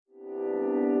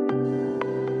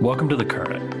Welcome to The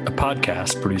Current, a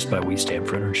podcast produced by We Stand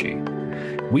for Energy.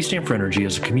 We Stand for Energy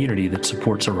is a community that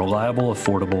supports a reliable,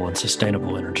 affordable, and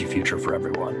sustainable energy future for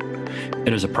everyone.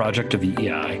 It is a project of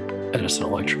EEI, Edison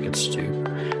Electric Institute,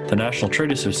 the National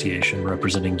Trade Association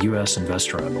representing U.S.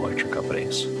 investor-owned electric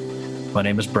companies. My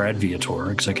name is Brad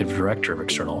Viator, Executive Director of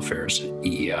External Affairs at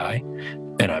EEI,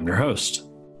 and I'm your host.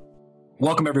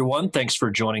 Welcome, everyone. Thanks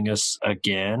for joining us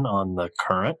again on The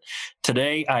Current.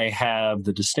 Today, I have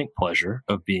the distinct pleasure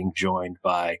of being joined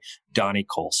by Donnie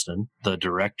Colston, the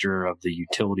Director of the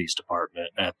Utilities Department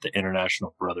at the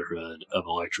International Brotherhood of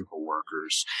Electrical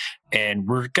Workers. And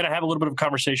we're going to have a little bit of a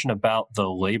conversation about the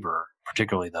labor,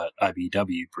 particularly the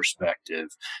IBEW perspective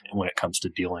when it comes to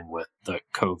dealing with the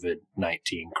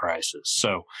COVID-19 crisis.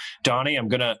 So, Donnie, I'm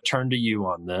going to turn to you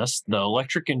on this. The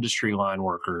electric industry line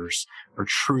workers are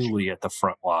truly at the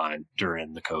front line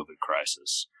during the COVID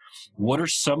crisis. What are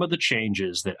some of the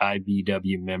changes that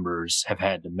IBEW members have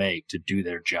had to make to do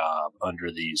their job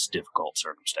under these difficult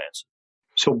circumstances?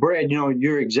 So, Brad,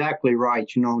 you're exactly right.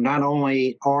 Not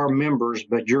only our members,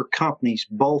 but your companies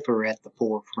both are at the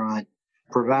forefront,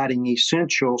 providing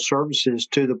essential services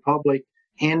to the public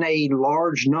and a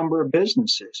large number of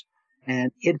businesses.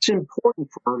 And it's important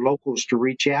for locals to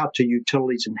reach out to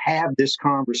utilities and have this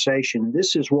conversation.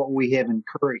 This is what we have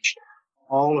encouraged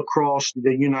all across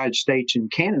the United States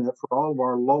and Canada for all of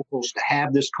our locals to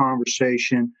have this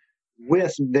conversation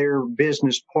with their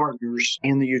business partners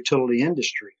in the utility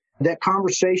industry. That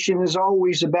conversation is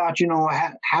always about,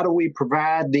 how do we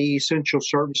provide the essential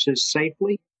services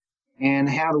safely? And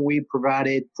how do we provide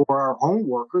it for our own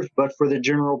workers, but for the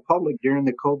general public during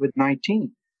the COVID-19?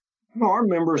 Our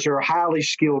members are highly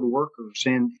skilled workers,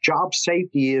 and job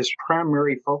safety is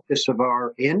primary focus of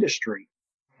our industry.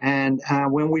 And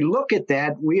when we look at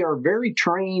that, we are a very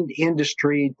trained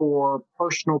industry for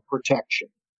personal protection,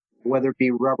 whether it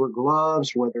be rubber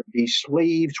gloves, whether it be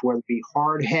sleeves, whether it be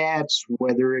hard hats,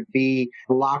 whether it be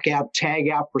lockout,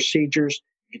 tagout procedures.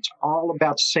 It's all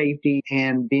about safety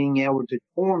and being able to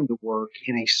perform the work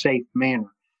in a safe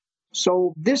manner.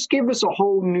 So this gives us a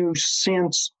whole new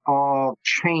sense of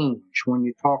change when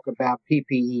you talk about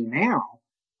PPE now,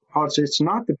 because it's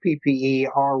not the PPE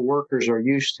our workers are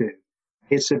used to.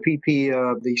 It's the PPE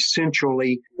of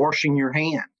essentially washing your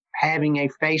hand, having a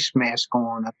face mask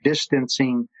on,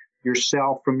 distancing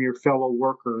yourself from your fellow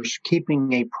workers,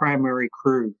 keeping a primary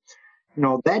crew.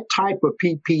 That type of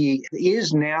PPE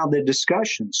is now the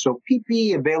discussion. So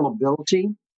PPE availability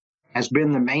has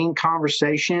been the main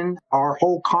conversation. Our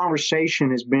whole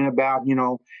conversation has been about,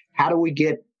 how do we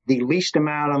get the least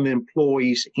amount of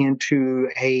employees into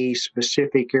a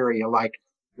specific area, like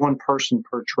one person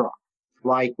per truck,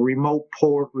 like remote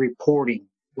port reporting,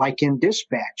 like in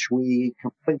dispatch. We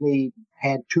completely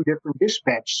had 2 different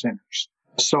dispatch centers.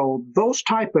 So those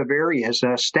type of areas,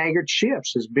 staggered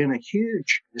shifts has been a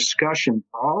huge discussion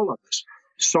for all of us.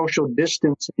 Social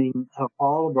distancing of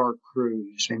all of our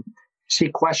crews and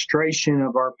sequestration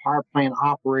of our power plant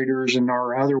operators and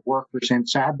our other workers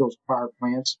inside those power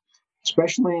plants,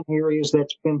 especially in areas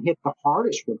that's been hit the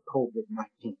hardest with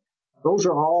COVID-19. Those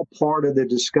are all part of the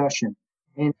discussion.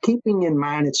 And keeping in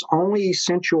mind it's only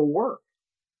essential work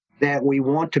that we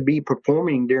want to be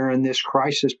performing during this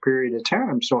crisis period of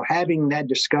time. So having that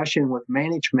discussion with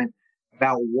management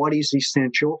about what is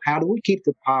essential, how do we keep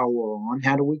the power on,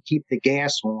 how do we keep the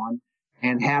gas on,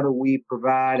 and how do we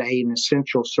provide an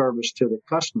essential service to the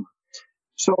customer?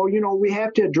 So, we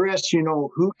have to address,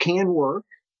 who can work.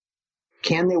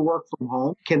 Can they work from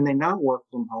home? Can they not work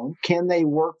from home? Can they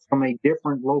work from a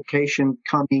different location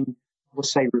coming,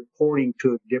 let's say, reporting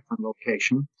to a different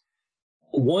location?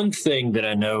 One thing that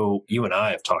I know you and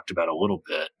I have talked about a little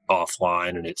bit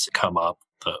offline, and it's come up,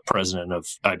 the president of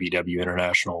IBEW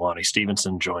International, Lonnie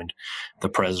Stevenson, joined the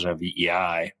president of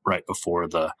EEI right before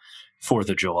the 4th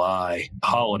of July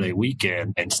holiday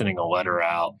weekend and sending a letter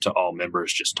out to all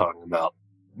members just talking about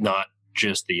not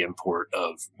just the import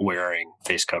of wearing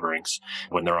face coverings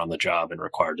when they're on the job and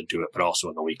required to do it, but also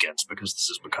on the weekends, because this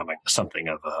is becoming something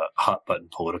of a hot button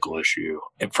political issue.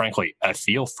 And frankly, I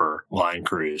feel for line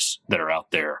crews that are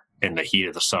out there in the heat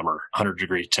of the summer,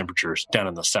 100-degree temperatures down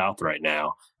in the South right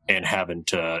now, and having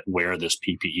to wear this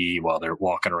PPE while they're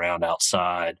walking around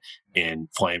outside in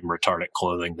flame retardant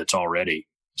clothing that's already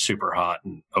super hot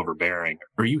and overbearing.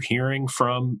 Are you hearing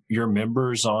from your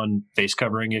members on face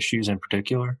covering issues in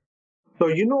particular? So,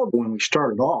 when we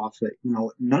started off,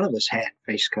 none of us had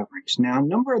face coverings. Now, a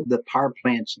number of the power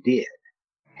plants did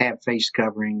have face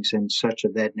coverings and such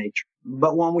of that nature.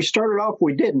 But when we started off,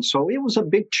 we didn't. So it was a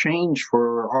big change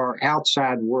for our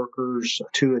outside workers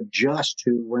to adjust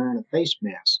to wearing a face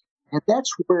mask. And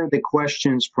that's where the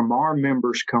questions from our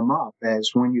members come up,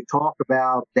 as when you talk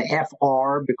about the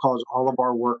FR, because all of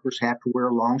our workers have to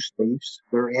wear long sleeves,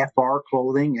 their FR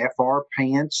clothing, FR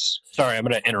pants. Sorry, I'm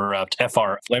going to interrupt.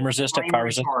 FR, flame resistant, Flame fire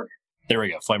resistant? retardant. There we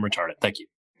go, flame retardant. Thank you.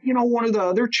 One of the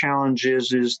other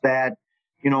challenges is that,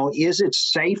 is it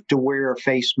safe to wear a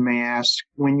face mask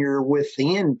when you're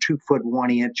within 2 foot 1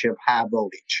 inch of high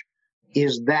voltage?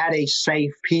 Is that a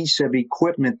safe piece of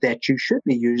equipment that you should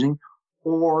be using?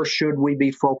 Or should we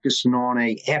be focusing on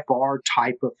a FR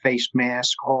type of face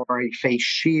mask or a face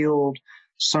shield,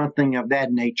 something of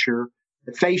that nature?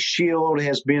 The face shield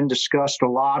has been discussed a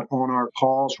lot on our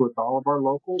calls with all of our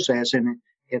locals, as in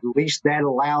at least that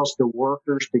allows the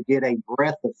workers to get a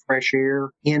breath of fresh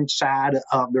air inside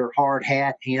of their hard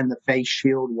hat and the face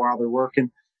shield while they're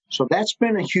working. So that's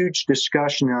been a huge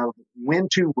discussion of when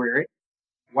to wear it,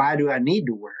 why do I need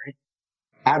to wear it,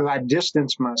 how do I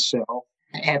distance myself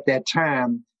at that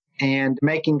time, and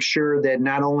making sure that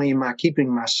not only am I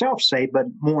keeping myself safe, but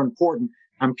more important,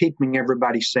 I'm keeping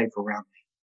everybody safe around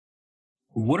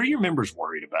me. What are your members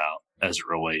worried about as it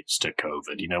relates to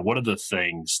COVID? What are the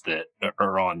things that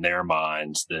are on their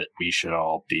minds that we should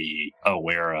all be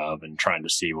aware of and trying to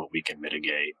see what we can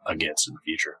mitigate against in the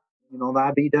future? The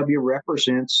IBEW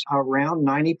represents around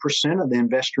 90% of the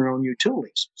investor-owned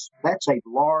utilities. That's a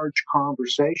large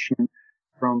conversation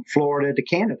from Florida to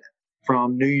Canada,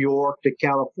 from New York to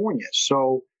California.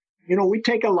 So, we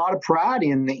take a lot of pride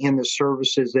in the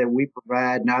services that we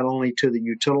provide, not only to the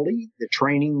utility, the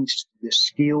trainings, the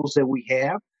skills that we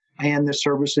have, and the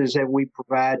services that we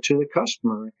provide to the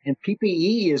customer. And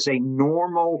PPE is a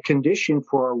normal condition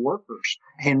for our workers.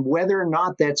 And whether or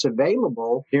not that's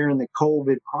available during the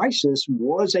COVID crisis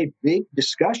was a big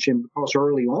discussion, because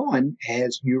early on,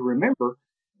 as you remember,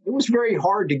 it was very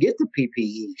hard to get the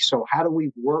PPE. So how do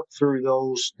we work through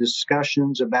those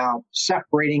discussions about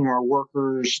separating our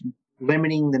workers,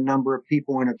 limiting the number of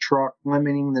people in a truck,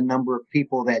 limiting the number of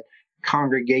people that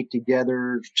congregate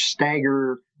together,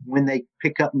 stagger when they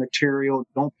pick up material,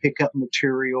 don't pick up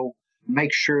material,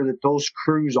 make sure that those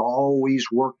crews always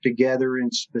work together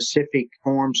in specific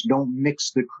forms, don't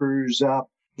mix the crews up.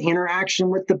 Interaction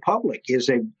with the public is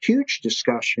a huge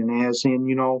discussion, as in,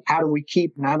 how do we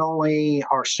keep not only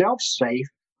ourselves safe,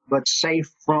 but safe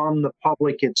from the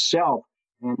public itself?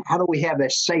 And how do we have a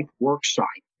safe work site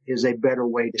is a better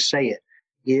way to say it.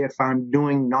 If I'm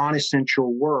doing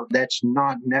non-essential work, that's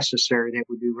not necessary that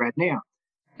we do right now.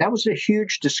 That was a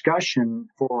huge discussion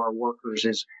for our workers,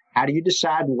 is how do you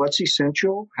decide what's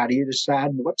essential? How do you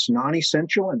decide what's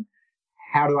non-essential? And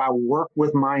how do I work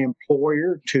with my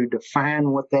employer to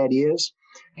define what that is?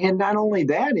 And not only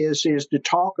that is to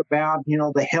talk about,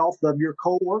 the health of your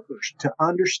coworkers, to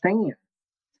understand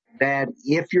that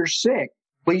if you're sick,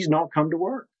 please don't come to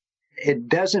work. It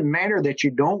doesn't matter that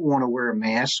you don't want to wear a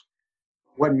mask.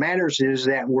 What matters is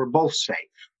that we're both safe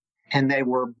and that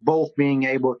we're both being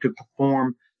able to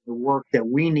perform the work that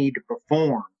we need to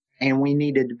perform, and we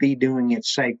needed to be doing it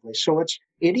safely. So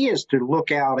it is to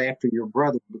look out after your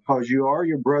brother, because you are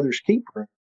your brother's keeper.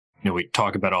 We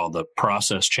talk about all the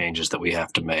process changes that we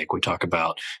have to make. We talk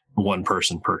about one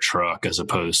person per truck as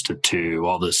opposed to two,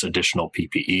 all this additional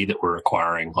PPE that we're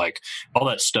requiring. Like, all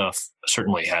that stuff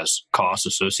certainly has costs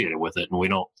associated with it, and we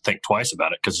don't think twice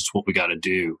about it because it's what we got to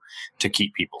do to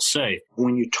keep people safe.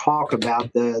 When you talk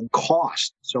about the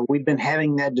cost, so we've been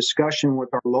having that discussion with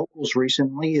our locals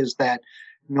recently, is that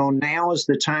now is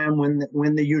the time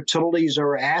when the utilities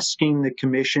are asking the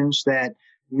commissions that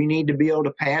we need to be able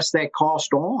to pass that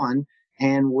cost on,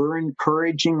 and we're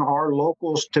encouraging our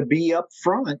locals to be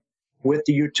upfront with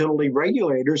the utility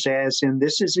regulators, as in,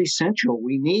 this is essential.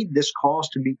 We need this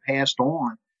cost to be passed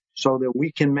on so that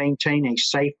we can maintain a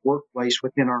safe workplace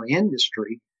within our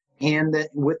industry, and that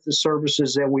with the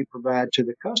services that we provide to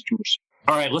the customers.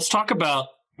 All right, let's talk about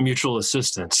mutual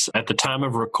assistance. At the time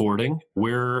of recording,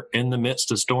 we're in the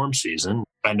midst of storm season.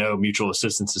 I know mutual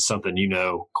assistance is something you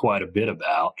know quite a bit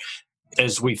about.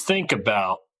 As we think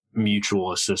about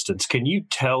mutual assistance, can you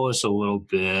tell us a little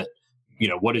bit,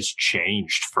 what has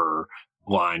changed for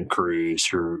line crews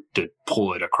who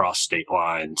deployed across state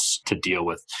lines to deal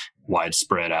with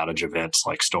widespread outage events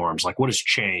like storms? Like, what has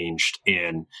changed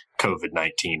in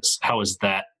COVID-19? How is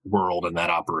that world and that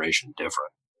operation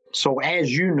different? So as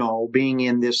you know, being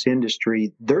in this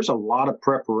industry, there's a lot of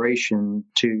preparation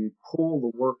to pull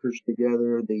the workers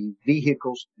together, the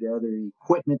vehicles together, the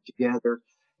equipment together,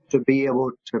 to be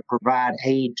able to provide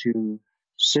aid to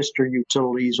sister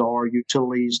utilities or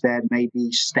utilities that may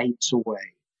be states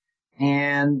away.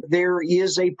 And there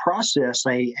is a process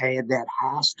that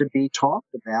has to be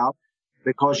talked about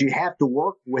because you have to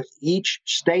work with each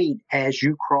state as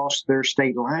you cross their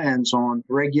state lines on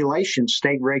regulations,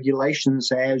 state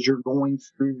regulations as you're going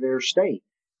through their state.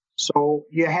 So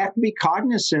you have to be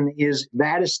cognizant, is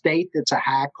that a state that's a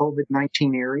high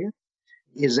COVID-19 area?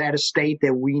 Is that a state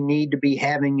that we need to be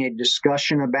having a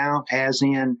discussion about, as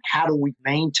in how do we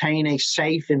maintain a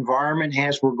safe environment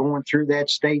as we're going through that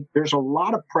state? There's a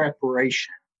lot of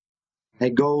preparation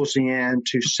that goes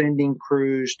into sending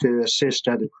crews to assist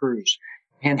other crews.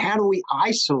 And how do we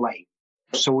isolate?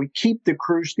 So we keep the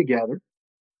crews together.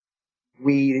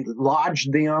 We lodge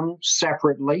them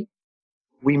separately.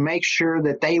 We make sure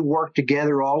that they work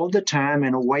together all of the time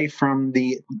and away from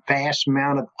the vast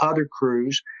amount of other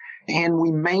crews. And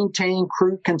we maintain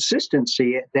crew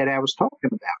consistency that I was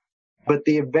talking about. But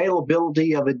the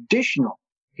availability of additional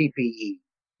PPE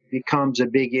becomes a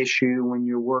big issue when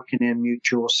you're working in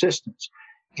mutual assistance.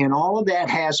 And all of that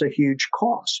has a huge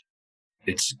cost.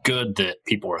 It's good that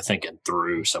people are thinking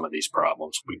through some of these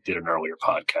problems. We did an earlier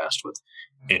podcast with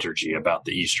Entergy about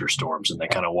the Easter storms, and they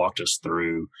kind of walked us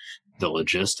through the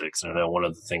logistics. And I know one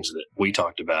of the things that we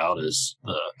talked about is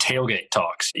the tailgate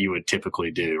talks you would typically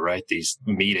do, right? These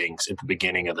meetings at the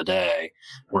beginning of the day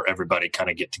where everybody kind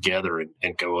of get together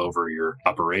and go over your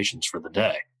operations for the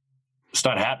day. It's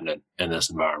not happening in this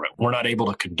environment. We're not able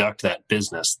to conduct that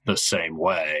business the same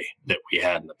way that we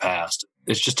had in the past.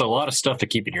 It's just a lot of stuff to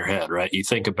keep in your head, right? You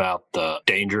think about the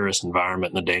dangerous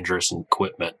environment and the dangerous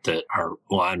equipment that our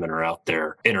linemen are out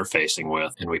there interfacing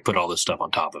with, and we put all this stuff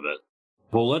on top of it.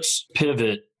 Well, let's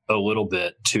pivot a little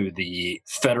bit to the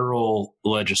federal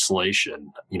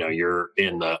legislation. You know, you're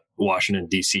in the Washington,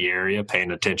 D.C. area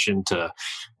paying attention to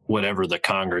whatever the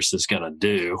Congress is going to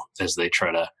do as they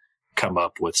try to come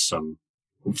up with some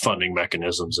funding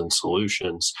mechanisms and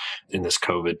solutions in this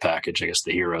COVID package. I guess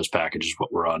the HEROES package is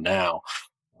what we're on now.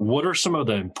 What are some of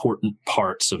the important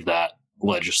parts of that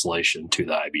legislation to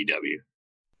the IBEW?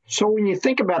 So when you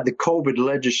think about the COVID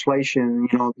legislation,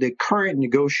 you know, the current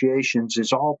negotiations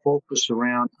is all focused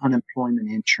around unemployment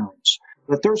insurance.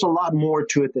 But there's a lot more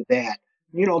to it than that.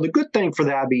 You know, the good thing for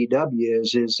the IBEW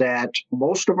is that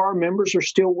most of our members are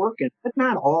still working, but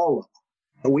not all of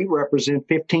them. We represent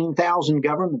 15,000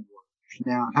 government workers.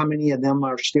 Now, how many of them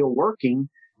are still working?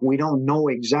 We don't know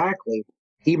exactly.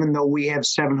 Even though we have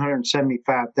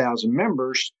 775,000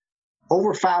 members,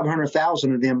 over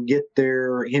 500,000 of them get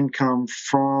their income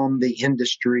from the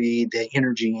industry, the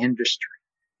energy industry,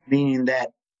 meaning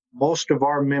that most of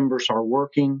our members are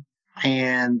working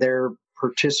and they're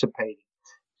participating.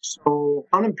 So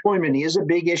unemployment is a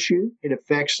big issue. It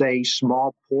affects a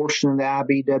small portion of the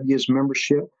IBEW's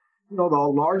membership. You know, the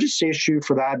largest issue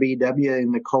for the IBEW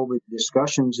in the COVID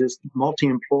discussions is the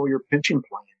multi-employer pension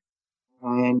plan.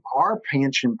 And our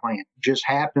pension plan just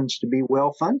happens to be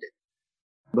well funded.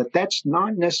 But that's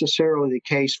not necessarily the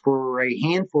case for a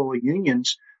handful of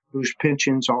unions whose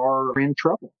pensions are in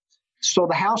trouble. So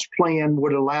the House plan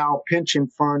would allow pension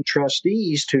fund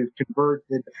trustees to convert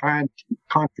the defined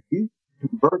contribution,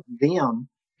 convert them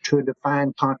to a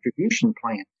defined contribution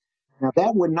plan. Now,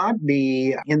 that would not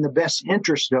be in the best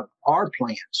interest of our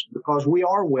plans because we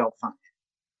are well funded.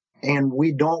 And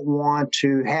we don't want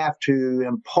to have to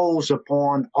impose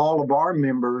upon all of our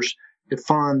members to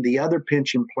fund the other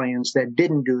pension plans that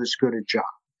didn't do as good a job.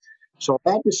 So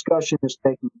that discussion is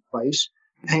taking place.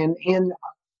 And in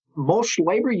most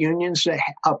labor unions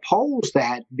oppose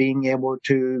that, being able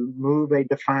to move a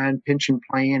defined pension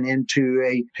plan into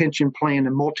a pension plan,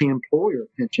 a multi-employer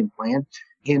pension plan,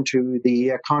 into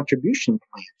the contribution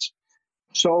plans.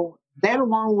 So that,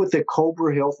 along with the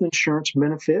COBRA health insurance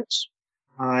benefits,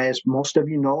 as most of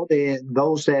you know,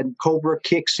 those that COBRA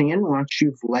kicks in once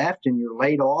you've left and you're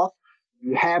laid off,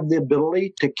 you have the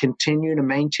ability to continue to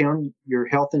maintain your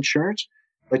health insurance,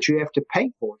 but you have to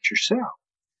pay for it yourself.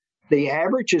 The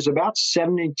average is about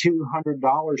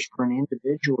 $7,200 for an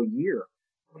individual a year.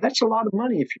 Well, that's a lot of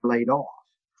money if you're laid off.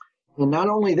 And not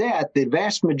only that, the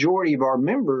vast majority of our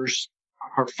members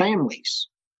are families.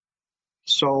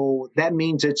 So that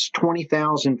means it's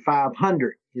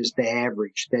 $20,500 is the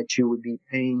average that you would be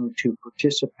paying to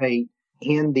participate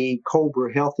in the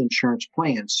COBRA health insurance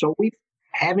plan. So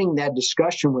having that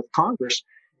discussion with Congress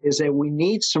is that we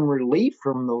need some relief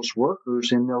from those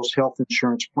workers in those health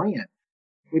insurance plans.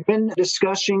 We've been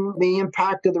discussing the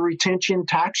impact of the retention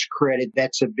tax credit.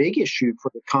 That's a big issue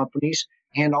for the companies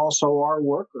and also our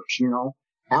workers. You know,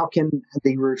 how can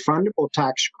the refundable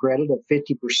tax credit of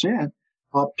 50%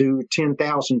 up to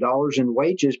 $10,000 in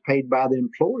wages paid by the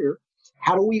employer,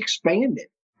 how do we expand it?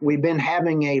 We've been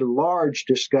having a large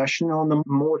discussion on the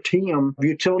moratorium of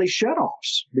utility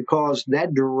shutoffs because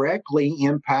that directly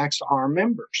impacts our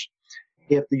members.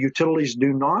 If the utilities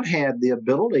do not have the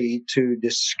ability to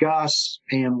discuss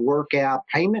and work out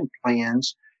payment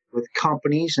plans with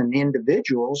companies and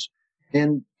individuals,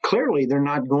 then clearly they're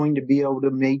not going to be able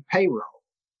to meet payroll.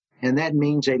 And that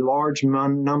means a large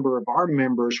number of our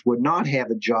members would not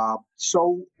have a job.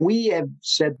 So we have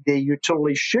said the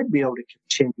utilities should be able to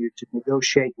continue to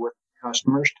negotiate with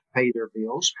customers to pay their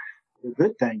bills. The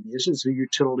good thing is the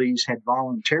utilities had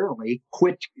voluntarily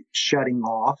quit shutting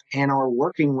off and are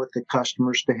working with the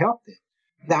customers to help them.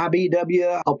 The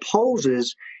IBEW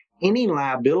opposes any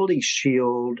liability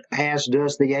shield, as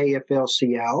does the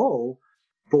AFL-CIO,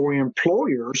 for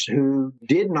employers who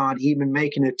did not even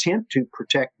make an attempt to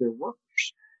protect their workers.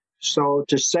 So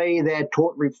to say that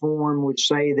tort reform would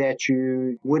say that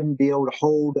you wouldn't be able to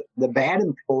hold the bad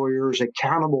employers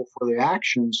accountable for their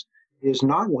actions is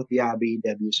not what the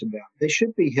IBEW is about. They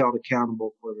should be held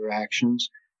accountable for their actions,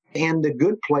 and the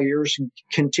good players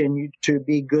continue to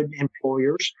be good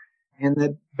employers, and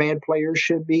the bad players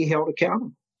should be held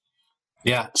accountable.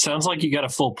 Yeah, sounds like you got a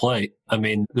full plate. I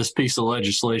mean, this piece of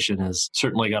legislation has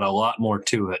certainly got a lot more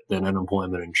to it than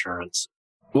unemployment insurance.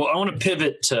 Well, I want to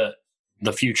pivot to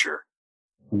the future.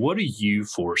 What do you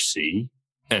foresee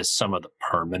as some of the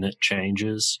permanent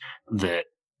changes that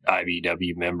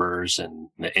IBEW members and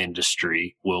the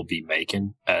industry will be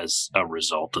making as a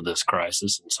result of this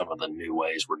crisis and some of the new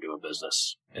ways we're doing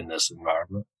business in this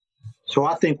environment? So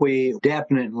I think we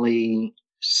definitely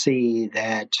see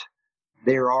that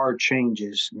there are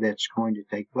changes that's going to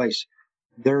take place.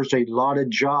 There's a lot of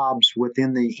jobs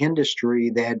within the industry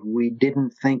that we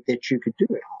didn't think that you could do at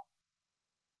home.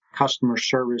 Customer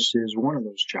service is one of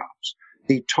those jobs.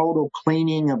 The total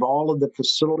cleaning of all of the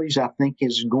facilities, I think,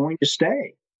 is going to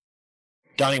stay.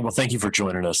 Donnie, well, thank you for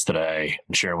joining us today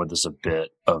and sharing with us a bit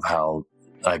of how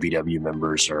IBEW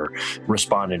members are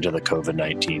responding to the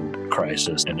COVID-19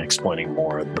 crisis and explaining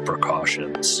more of the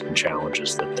precautions and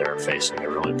challenges that they're facing. I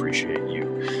really appreciate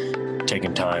you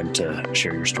taking time to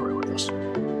share your story with us.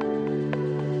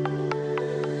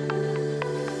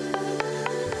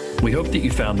 We hope that you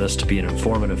found this to be an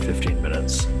informative 15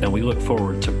 minutes, and we look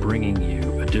forward to bringing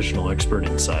you additional expert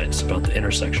insights about the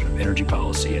intersection of energy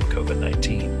policy and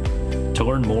COVID-19. To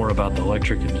learn more about the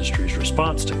electric industry's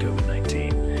response to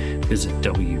COVID-19, visit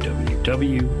www.eei.org.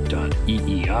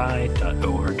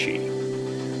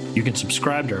 You can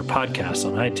subscribe to our podcast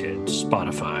on iTunes,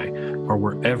 Spotify, or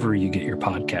wherever you get your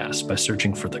podcasts by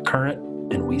searching for The Current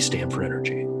and We Stand for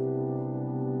Energy.